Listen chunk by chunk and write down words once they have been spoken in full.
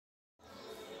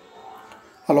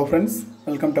Hello friends,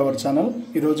 welcome to our channel.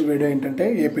 ఈరోజు video ఏంటంటే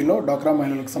ఏపీలో డ్వాక్రా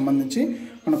మహిళలకు సంబంధించి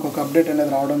మనకు ఒక అప్డేట్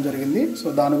అనేది రావడం జరిగింది. సో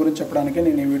దాని గురించి చెప్పడానికి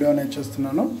నేను ఈ వీడియో అనేది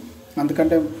చేస్తున్నాను.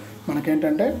 అందుకంటే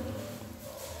మనకేంటంటే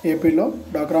ఏపీలో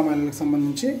డ్వాక్రా మహిళలకు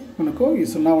సంబంధించి మనకు ఈ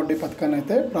సున్నా వడ్డీ పథకాన్ని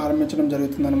అయితే ప్రారంభించడం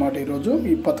జరుగుతుందన్నమాట. ఈరోజు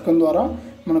ఈ పథకం ద్వారా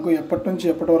మనకు ఎప్పటి నుంచి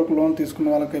ఎప్పటి వరకు లోన్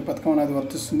తీసుకున్న వాళ్ళకి ఈ పథకం అనేది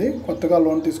వర్తిస్తుంది, కొత్తగా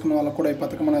లోన్ తీసుకున్న వాళ్ళకు కూడా ఈ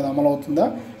పథకం అనేది అమలు అవుతుందా,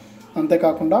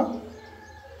 అంతేకాకుండా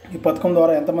ఈ పథకం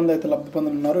ద్వారా ఎంతమంది అయితే లబ్ధి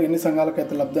పొందుతున్నారు, ఎన్ని సంఘాలకు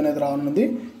అయితే లబ్ధి అనేది రానుంది,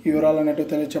 ఈ వివరాలు అనేవి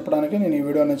తెలియచెప్పడానికి నేను ఈ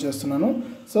వీడియో అనేది చేస్తున్నాను.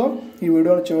 సో ఈ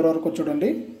వీడియోని చివరి వరకు చూడండి.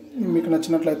 మీకు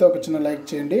నచ్చినట్లయితే ఒక చిన్న లైక్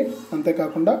చేయండి.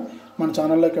 అంతేకాకుండా మన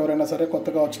ఛానల్లోకి ఎవరైనా సరే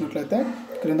కొత్తగా వచ్చినట్లయితే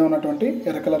క్రింద ఉన్నటువంటి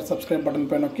ఎర్ర కలర్ సబ్స్క్రైబ్ బటన్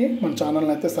పై నొక్కి మన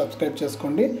ఛానల్ని అయితే సబ్స్క్రైబ్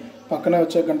చేసుకోండి. పక్కనే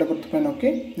వచ్చే గంట గుర్తుపై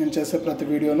నొక్కి నేను చేసే ప్రతి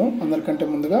వీడియోను అందరికంటే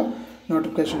ముందుగా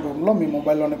నోటిఫికేషన్ రూపంలో మీ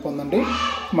మొబైల్లోనే పొందండి.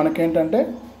 మనకేంటంటే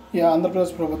ఈ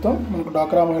ఆంధ్రప్రదేశ్ ప్రభుత్వం మనకు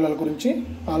డ్వాక్రా మహిళల గురించి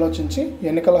ఆలోచించి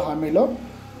ఎన్నికల హామీలో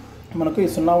మనకు ఈ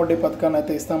సున్నా వడ్డీ పథకాన్ని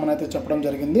అయితే ఇస్తామని అయితే చెప్పడం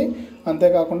జరిగింది.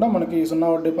 అంతేకాకుండా మనకి ఈ సున్నా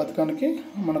వడ్డీ పథకానికి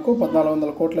మనకు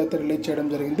 1400 కోట్లు అయితే రిలీజ్ చేయడం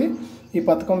జరిగింది. ఈ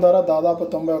పథకం ద్వారా దాదాపు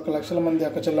 91 లక్షల మంది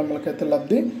అక్క చెల్లెమ్మలకైతే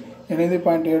లబ్ధి,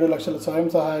 8.7 లక్షల స్వయం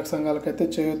సహాయక సంఘాలకైతే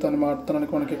చేయూతని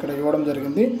మాత్రానికి మనకి ఇక్కడ ఇవ్వడం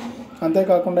జరిగింది.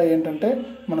 అంతేకాకుండా ఏంటంటే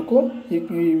మనకు ఈ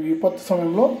విపత్తు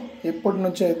సమయంలో ఎప్పటి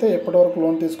నుంచి అయితే ఎప్పటి వరకు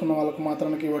లోన్ తీసుకున్న వాళ్ళకు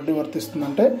మాత్రానికి వడ్డీ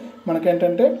వర్తిస్తుందంటే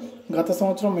మనకేంటంటే గత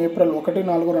సంవత్సరం ఏప్రిల్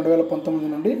 1/4/2019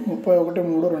 నుండి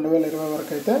 31/3/2020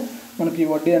 వరకు అయితే మనకి ఈ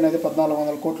వడ్డీ అనేది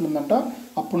 1400 కోట్లు ఉందంట.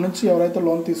 అప్పటి నుంచి ఎవరైతే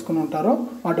లోన్ తీసుకుని ఉంటారో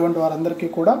అటువంటి వారందరికీ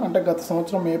కూడా, అంటే గత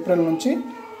సంవత్సరం ఏప్రిల్ నుంచి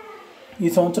ఈ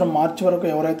సంవత్సరం మార్చి వరకు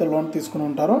ఎవరైతే లోన్ తీసుకుని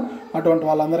ఉంటారో అటువంటి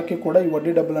వాళ్ళందరికీ కూడా ఈ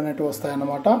వడ్డీ డబ్బులు అనేవి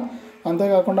వస్తాయన్నమాట.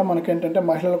 అంతేకాకుండా మనకేంటంటే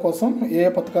మహిళల కోసం ఏ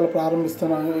పథకాలు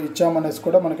ఇచ్చామనేసి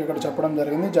కూడా మనకి ఇక్కడ చెప్పడం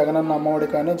జరిగింది. జగనన్న అమ్మఒడి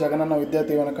కానీ, జగనన్న విద్యా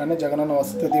దీవెన కానీ, జగనన్న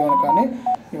వసతి దీవెన కానీ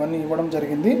ఇవన్నీ ఇవ్వడం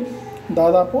జరిగింది.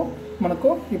 దాదాపు మనకు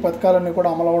ఈ పథకాలన్నీ కూడా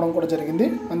అమలు అవ్వడం కూడా జరిగింది.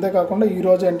 అంతేకాకుండా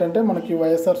ఈరోజు ఏంటంటే మనకి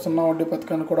వైఎస్ఆర్ సున్నా వడ్డీ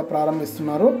పథకాన్ని కూడా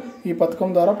ప్రారంభిస్తున్నారు. ఈ పథకం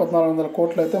ద్వారా 1400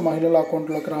 కోట్లు అయితే మహిళల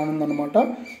అకౌంట్లోకి రానుందన్నమాట.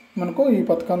 మనకు ఈ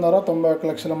పథకం ద్వారా 91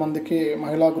 లక్షల మందికి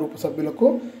మహిళా గ్రూప్ సభ్యులకు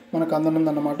మనకు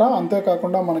అందనుందన్నమాట.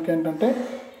 అంతేకాకుండా మనకేంటంటే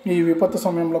ఈ విపత్తు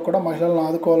సమయంలో కూడా మహిళలను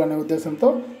ఆదుకోవాలనే ఉద్దేశంతో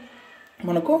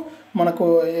మనకు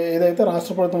ఏదైతే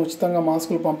రాష్ట్ర ప్రభుత్వం ఉచితంగా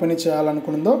మాస్కులు పంపిణీ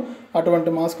చేయాలనుకుందో అటువంటి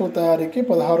మాస్కుల తయారీకి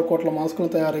 16 కోట్ల మాస్కుల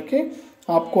తయారీకి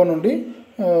ఆప్కో నుండి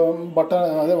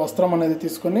వస్త్రం అనేది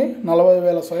తీసుకొని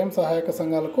 40,000 స్వయం సహాయక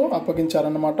సంఘాలకు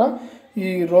అప్పగించారన్నమాట. ఈ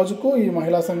రోజుకు ఈ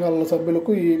మహిళా సంఘాల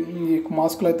సభ్యులకు ఈ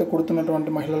మాస్కులు అయితే కుడుతున్నటువంటి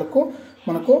మహిళలకు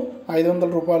మనకు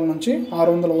 500 రూపాయల నుంచి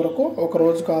 600 వరకు ఒక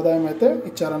రోజుకు ఆదాయం అయితే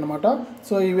ఇచ్చారన్నమాట.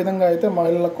 సో ఈ విధంగా అయితే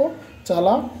మహిళలకు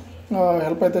చాలా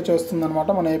హెల్ప్ అయితే చేస్తుందన్నమాట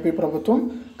మన ఏపీ ప్రభుత్వం.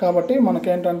 కాబట్టి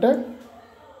మనకేంటంటే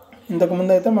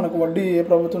ఇంతకుముందు అయితే మనకు వడ్డీ ఏ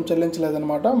ప్రభుత్వం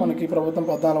చెల్లించలేదన్నమాట. మనకి ఈ ప్రభుత్వం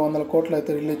 1400 కోట్లు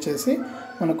అయితే రిలీజ్ చేసి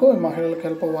మనకు మహిళలకు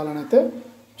హెల్ప్ అవ్వాలని అయితే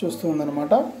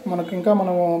చూస్తుందన్నమాట. మనకు ఇంకా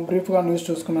మనము బ్రీఫ్గా న్యూస్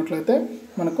చూసుకున్నట్లయితే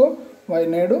మనకు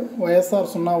నేడు వైఎస్ఆర్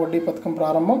సున్నా వడ్డీ పథకం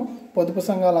ప్రారంభం, పొదుపు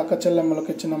సంఘాల అక్క చెల్లెమ్మలకు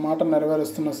ఇచ్చిన మాట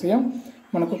నెరవేరుస్తున్న సీఎం.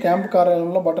 మనకు క్యాంపు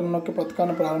కార్యాలయంలో బటన్ నొక్కి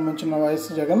పథకాన్ని ప్రారంభించిన వైఎస్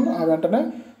జగన్ ఆ వెంటనే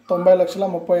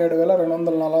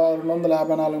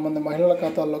 90,37,254 మంది మహిళల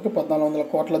ఖాతాల్లోకి 1400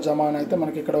 కోట్ల జమ అని అయితే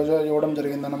మనకి ఇక్కడ ఇవ్వడం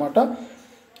జరిగిందనమాట.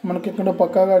 మనకి ఇక్కడ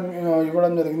పక్కాగా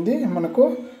ఇవ్వడం జరిగింది. మనకు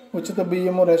ఉచిత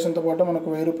బియ్యము రేషన్తో పాటు మనకు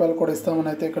 1000 రూపాయలు కూడా ఇస్తామని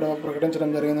అయితే ఇక్కడ ప్రకటించడం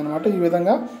జరిగిందనమాట. ఈ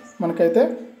విధంగా మనకైతే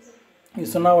ఈ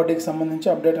సున్నా వడ్డీకి సంబంధించి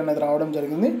అప్డేట్ అనేది రావడం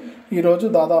జరిగింది. ఈరోజు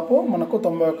దాదాపు మనకు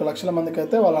 91 లక్షల మందికి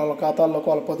అయితే వాళ్ళ ఖాతాల్లోకి,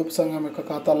 వాళ్ళ పొదుపు సంఘం యొక్క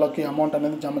ఖాతాల్లోకి అమౌంట్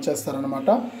అనేది జమ చేస్తారనమాట.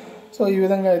 సో ఈ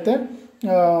విధంగా అయితే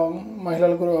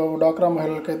మహిళలకు, డ్వాక్రా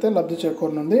మహిళలకైతే లబ్ధి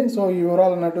చేకూరనుంది. సో ఈ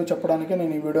వివరాలు అన్నట్టు చెప్పడానికి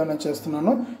నేను ఈ వీడియోని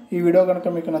చేస్తున్నాను. ఈ వీడియో కనుక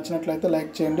మీకు నచ్చినట్లయితే లైక్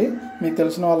చేయండి, మీకు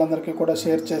తెలిసిన వాళ్ళందరికీ కూడా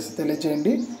షేర్ చేసి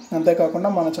తెలియజేయండి. అంతేకాకుండా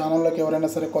మన ఛానల్లోకి ఎవరైనా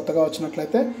సరే కొత్తగా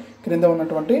వచ్చినట్లయితే క్రింద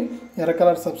ఉన్నటువంటి ఎర్ర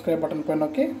కలర్ సబ్స్క్రైబ్ బటన్ పై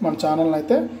నొక్కి మన ఛానల్ని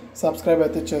అయితే సబ్స్క్రైబ్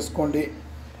అయితే చేసుకోండి.